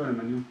 Sorry, go on,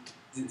 Emmanuel.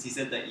 Since you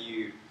said that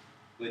you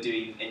were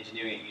doing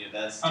engineering at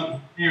university. Oh,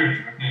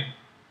 here, okay.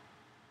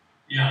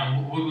 Yeah,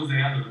 what was the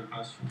end of the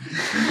question?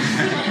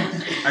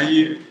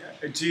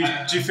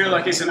 Do you feel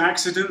like it's an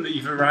accident that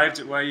you've arrived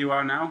at where you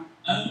are now?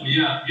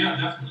 Yeah,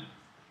 definitely.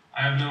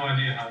 I have no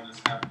idea how this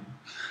happened.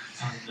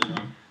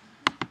 And,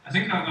 I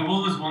think I've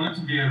always wanted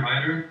to be a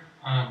writer,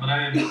 but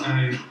I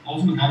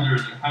often wondered,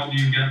 how do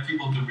you get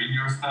people to read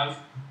your stuff?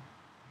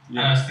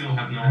 Yeah. And I still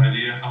have no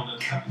idea how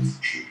that happens.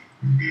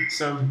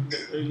 So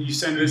you're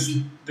saying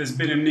there's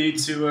been a need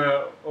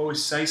to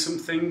always say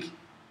something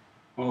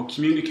or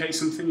communicate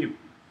something?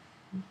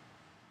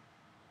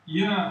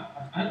 Yeah,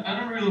 I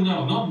don't really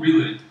know. Not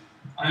really.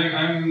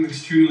 I'm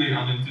extremely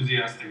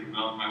unenthusiastic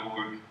about my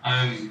work.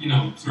 I'm,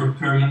 sort of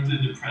permanently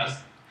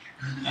depressed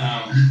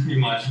pretty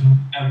much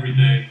every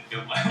day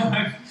of my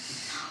life.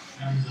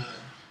 And,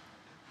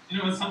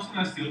 it's something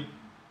I still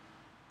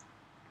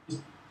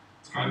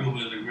struggle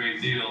with a great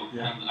deal.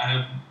 Yeah. And I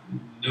have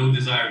no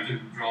desire to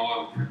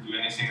draw or do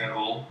anything at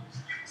all.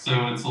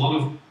 So it's a lot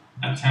of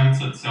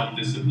attempts at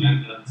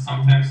self-discipline that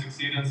sometimes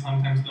succeed and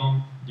sometimes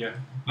don't. Yeah.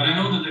 But I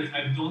know that if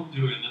I don't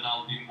do it, then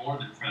I'll be more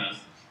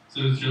depressed.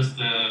 So it's just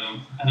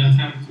an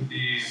attempt to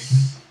be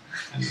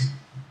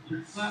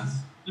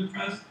less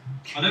depressed.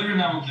 But every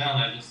now and then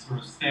I just sort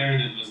of stare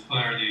at it with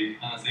clarity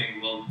and I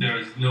think, well, there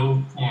is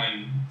no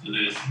point to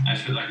this. I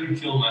should either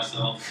kill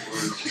myself or...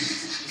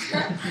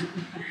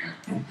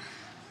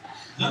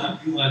 Then I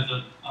realize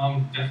that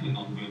I'm definitely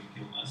not going to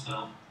kill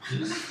myself.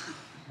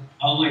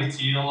 I like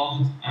tea a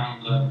lot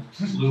and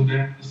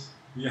blueberries.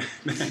 Yeah,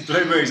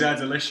 blueberries are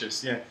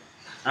delicious, yeah.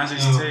 As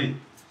is tea.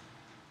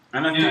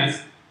 And I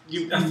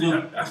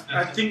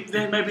think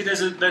that maybe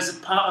there's a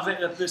part of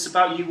it that's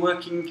about you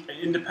working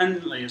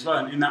independently as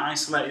well, in that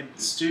isolated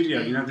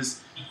studio.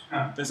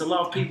 There's a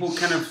lot of people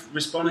kind of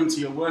responding to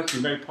your work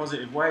in very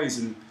positive ways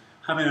and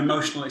having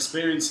emotional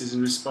experiences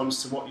in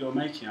response to what you're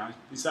making.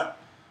 Is that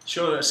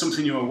sure that's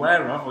something you're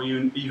aware of, or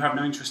you have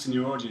no interest in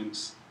your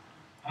audience?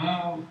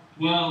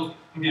 Well,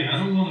 again, I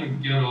don't want to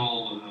get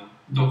all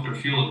Dr.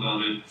 Phil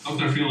about it.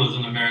 Dr. Phil is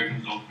an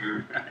American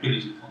doctor, who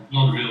is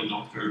not a real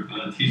doctor,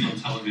 but he's on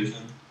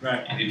television.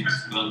 Right. And he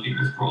talks about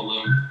people's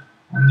problems.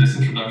 And this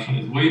introduction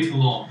is way too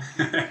long.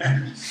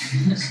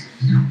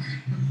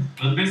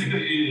 But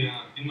basically,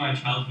 in my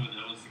childhood,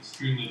 I was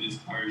extremely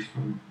discouraged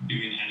from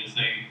doing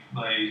anything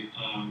by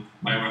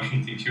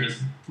Russian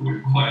teachers who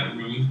were quite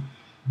rude.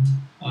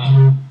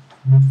 And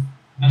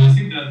I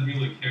think that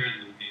really carried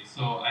with me.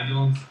 So I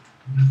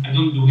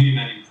don't believe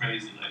any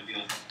praise that I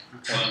get.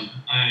 Okay. But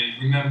I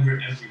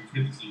remember every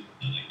criticism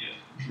that I get.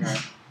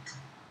 Right.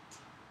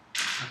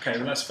 Okay,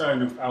 well that's fair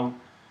enough.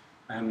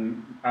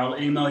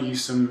 I'll email you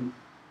some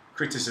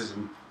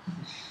criticism,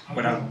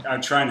 but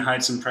I'll try and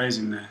hide some praise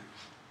in there.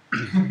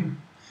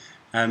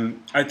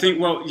 I think,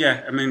 well,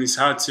 yeah. I mean, it's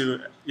hard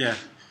to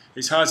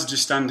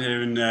just stand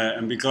here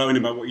and be glowing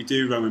about what you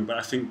do, Roman. But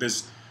I think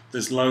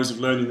there's loads of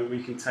learning that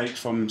we can take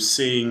from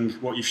seeing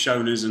what you've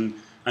shown us and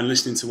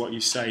listening to what you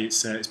say.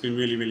 It's been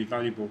really, really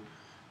valuable.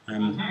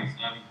 Well, thanks.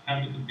 I'm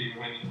happy to be of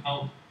any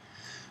help.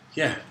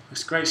 Yeah,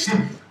 that's great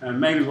stuff.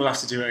 Maybe we'll have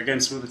to do it again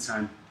some other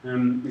time.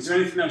 Is there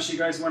anything else you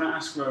guys want to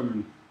ask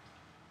Roman?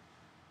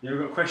 Yeah, we've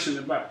got a question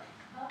at the back.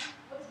 Well,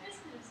 it's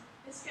basically,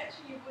 is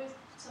sketching you've always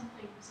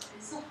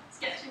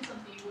sketching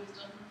something you've always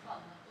done for fun?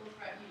 Like, all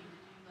throughout uni,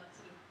 did you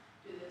sort of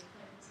do the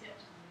clinical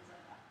sketches and things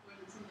like that, or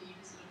is it something you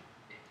just sort of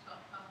picked up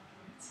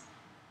afterwards?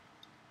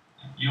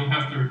 You'll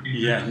have to repeat.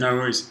 Yeah, no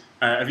worries.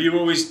 Have you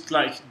always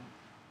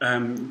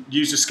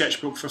used a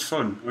sketchbook for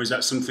fun, or is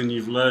that something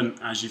you've learned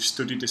as you've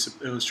studied this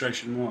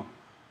illustration more?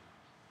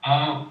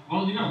 Well,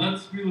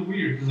 that's really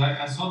weird, because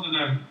I saw that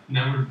I've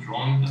never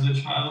drawn as a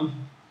child,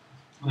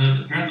 but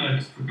apparently I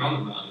just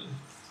forgot about it.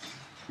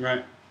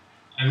 Right.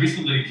 I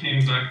recently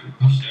came back to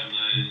Russia and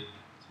I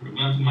sort of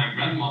went to my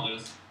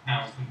grandmother's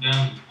house, and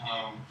then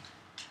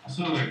I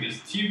saw this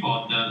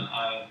teapot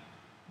that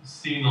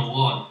seen a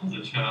lot as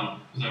a child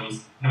because I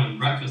was having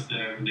breakfast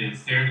there every day and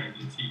staring at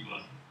the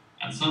teapot.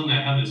 And suddenly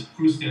I had this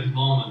cruciate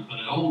moment when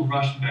it all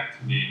rushed back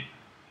to me.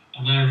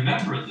 And I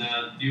remembered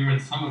that during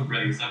summer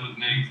breaks I would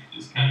make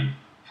this kind of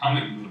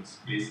comic books,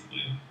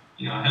 basically.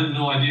 You know, I had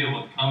no idea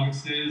what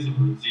comics is or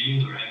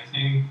zines or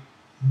anything,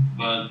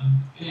 but,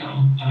 you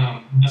know,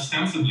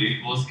 ostensibly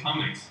it was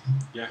comics.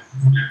 Yeah.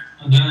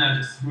 And then I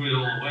just threw it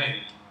all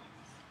away.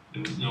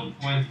 There was no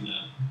point in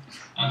that.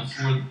 And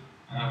for,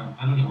 I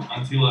don't know,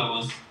 until I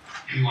was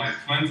in my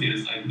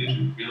 20s, I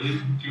didn't really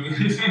do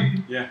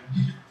anything. Yeah.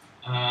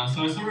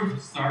 So I sort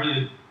of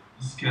started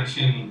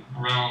sketching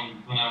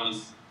around when I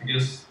was, I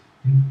guess,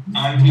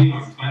 19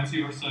 or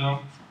 20 or so.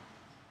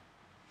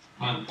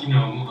 But, you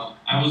know,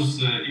 I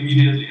was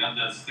immediately at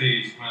that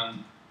stage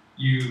when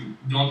you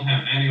don't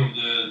have any of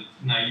the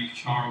naive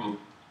charm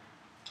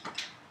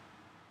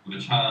of a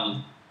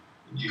child.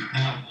 You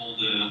have all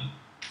the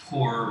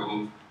horror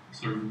of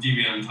sort of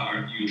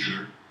DeviantArt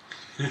user.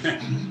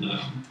 And,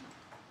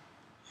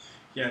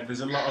 yeah, there's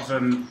a lot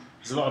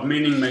of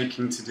meaning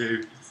making to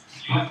do.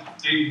 you have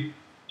to take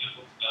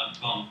that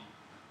bump.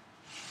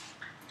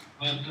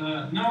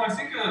 But no, I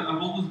think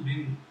I've always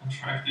been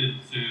attracted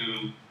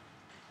to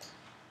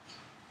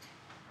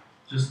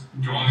just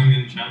drawing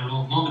in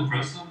general, not the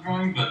process of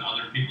drawing, but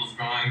other people's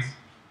drawings.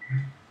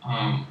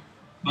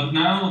 But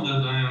now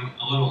that I am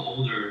a little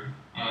older,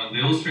 the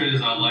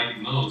illustrators I like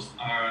most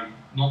are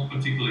not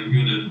particularly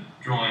good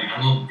at drawing,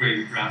 are not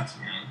great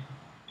draftsmen.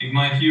 Like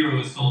my hero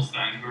is Saul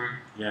Steinberg.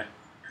 Yeah.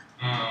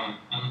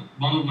 And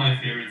one of my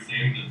favorite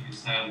things that he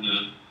said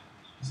that,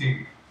 I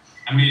think,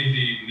 I may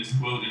be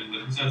misquoted,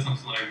 but he said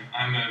something like,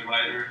 I'm a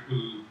writer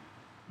who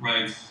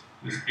writes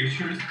with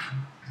pictures.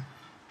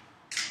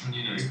 And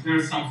you know, if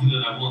there's something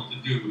that I want to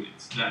do,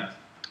 it's that.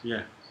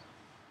 Yeah.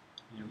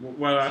 Yeah.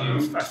 Well,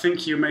 So, I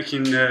think you're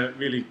making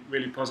really,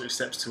 really positive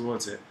steps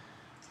towards it.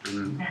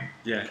 okay.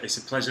 Yeah, it's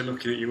a pleasure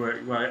looking at your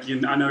work. Well,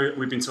 I know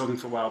we've been talking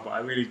for a while, but I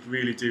really,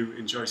 really do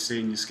enjoy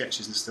seeing your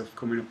sketches and stuff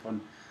coming up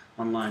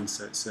online.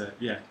 So it's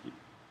yeah.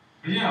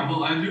 Yeah,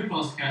 well, I do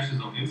post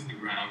sketches on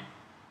Instagram,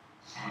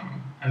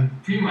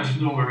 and pretty much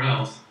nowhere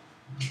else.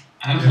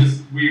 I have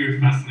this weird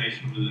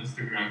fascination with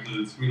Instagram because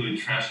it's really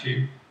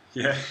trashy.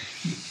 Yeah.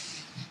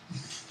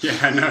 Yeah,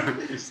 I know.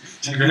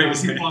 It's And great, you know, if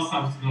isn't you it? post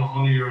something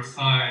on your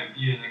side,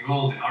 you know,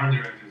 all the art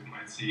directors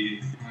might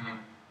see.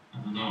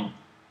 I don't know.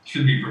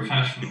 Should be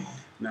professional.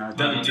 No,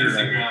 But on don't do that.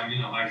 Instagram, you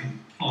know, I can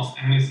post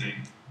anything,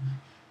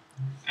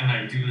 and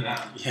I do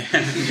that.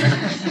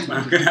 Yeah. Well,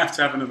 I'm going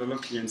to have another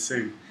look again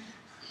soon.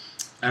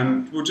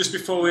 Well, just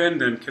before we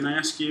end then, can I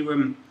ask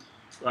you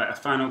like a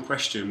final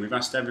question? We've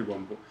asked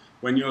everyone, but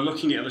when you're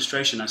looking at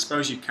illustration, I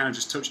suppose you kind of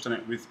just touched on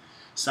it with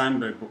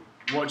Steinberg, but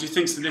what do you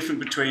think is the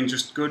difference between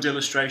just good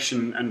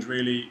illustration and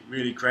really,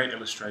 really great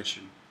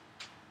illustration?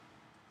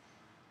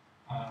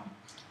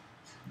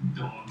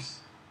 Dogs.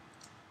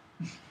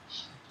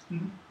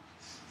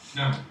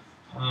 No.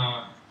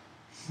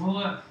 Well,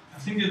 I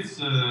think it's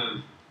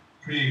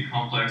pretty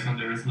complex and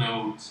there is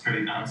no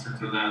straight answer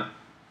to that.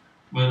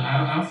 But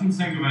I often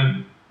think of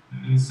it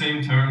in the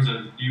same terms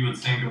that you would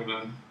think of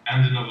an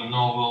ending of a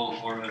novel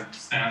or a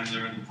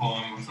stanza in a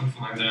poem or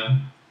something like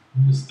that.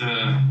 Just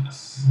a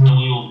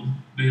little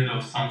bit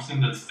of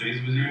something that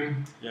stays with you.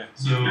 Yeah.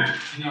 So,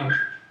 you know,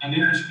 an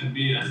image can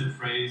be as a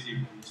phrase, you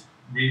can just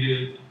read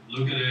it,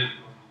 look at it,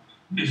 or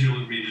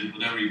visually read it,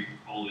 whatever you can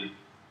call it.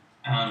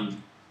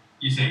 And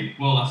you think,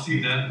 well, I've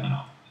seen that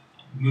now.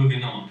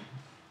 Moving on.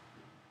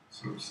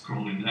 Sort of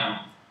scrolling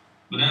down.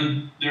 But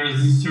then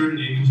there's certain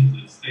images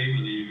that stay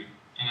with you,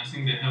 and I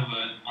think they have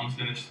an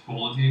unfinished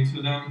quality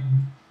to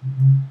them.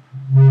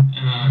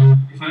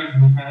 And if I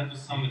had to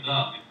sum it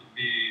up, it would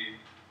be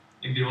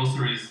like the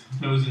author is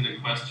posing the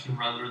question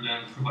rather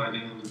than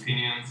providing an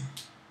opinion.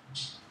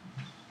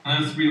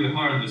 And that's really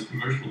hard with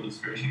commercial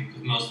illustration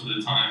because most of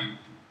the time,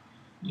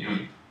 you know,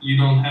 you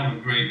don't have a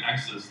great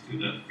access to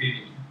that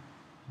freedom.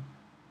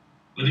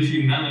 But if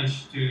you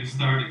manage to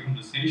start a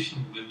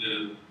conversation with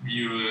the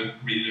viewer,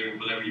 reader,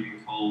 whatever you can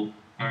call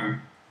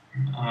her,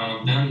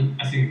 then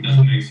I think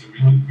that makes a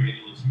really great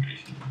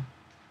illustration.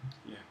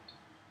 Yeah.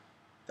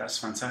 That's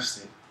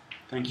fantastic.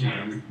 Thank you.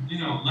 Yeah. You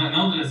know,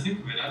 now that I think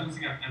of it, I don't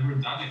think I've ever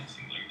done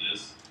anything like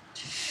this.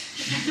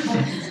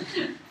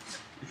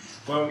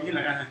 Well, you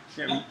know,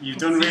 yeah, you've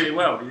done really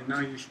well. You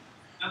know,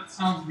 That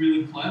sounds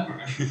really clever.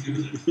 I should do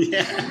this.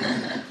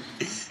 yeah.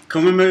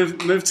 Come and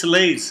move to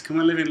Leeds. Come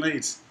and live in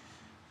Leeds.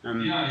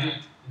 Yeah,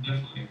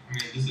 definitely. I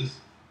mean, this is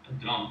a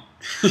dump.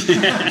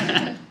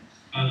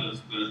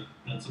 Others, but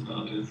that's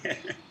about it.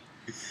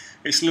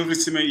 It's lovely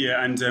to meet you,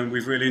 and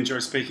we've really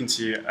enjoyed speaking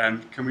to you.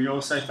 Can we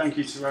all say thank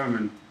you to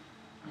Roman?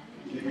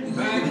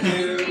 Thank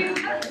you.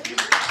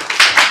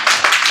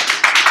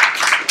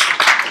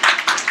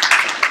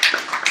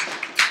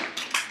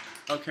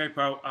 Okay,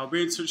 pal. I'll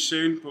be in touch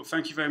soon, but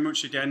thank you very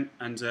much again,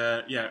 and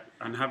yeah,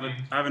 and have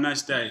a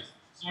nice day.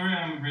 Sorry,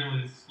 I'm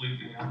really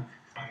sleepy. I'm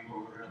trying to go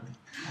over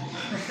all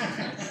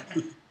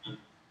that.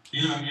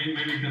 You know,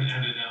 maybe you can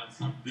edit out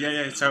something.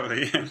 Yeah,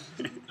 totally. Yeah.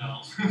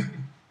 else.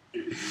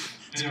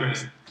 It's Anyway,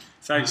 great.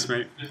 Thanks,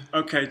 mate.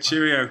 Okay,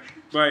 cheerio.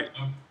 Bye.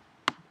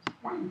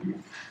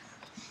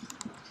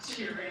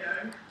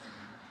 Cheerio.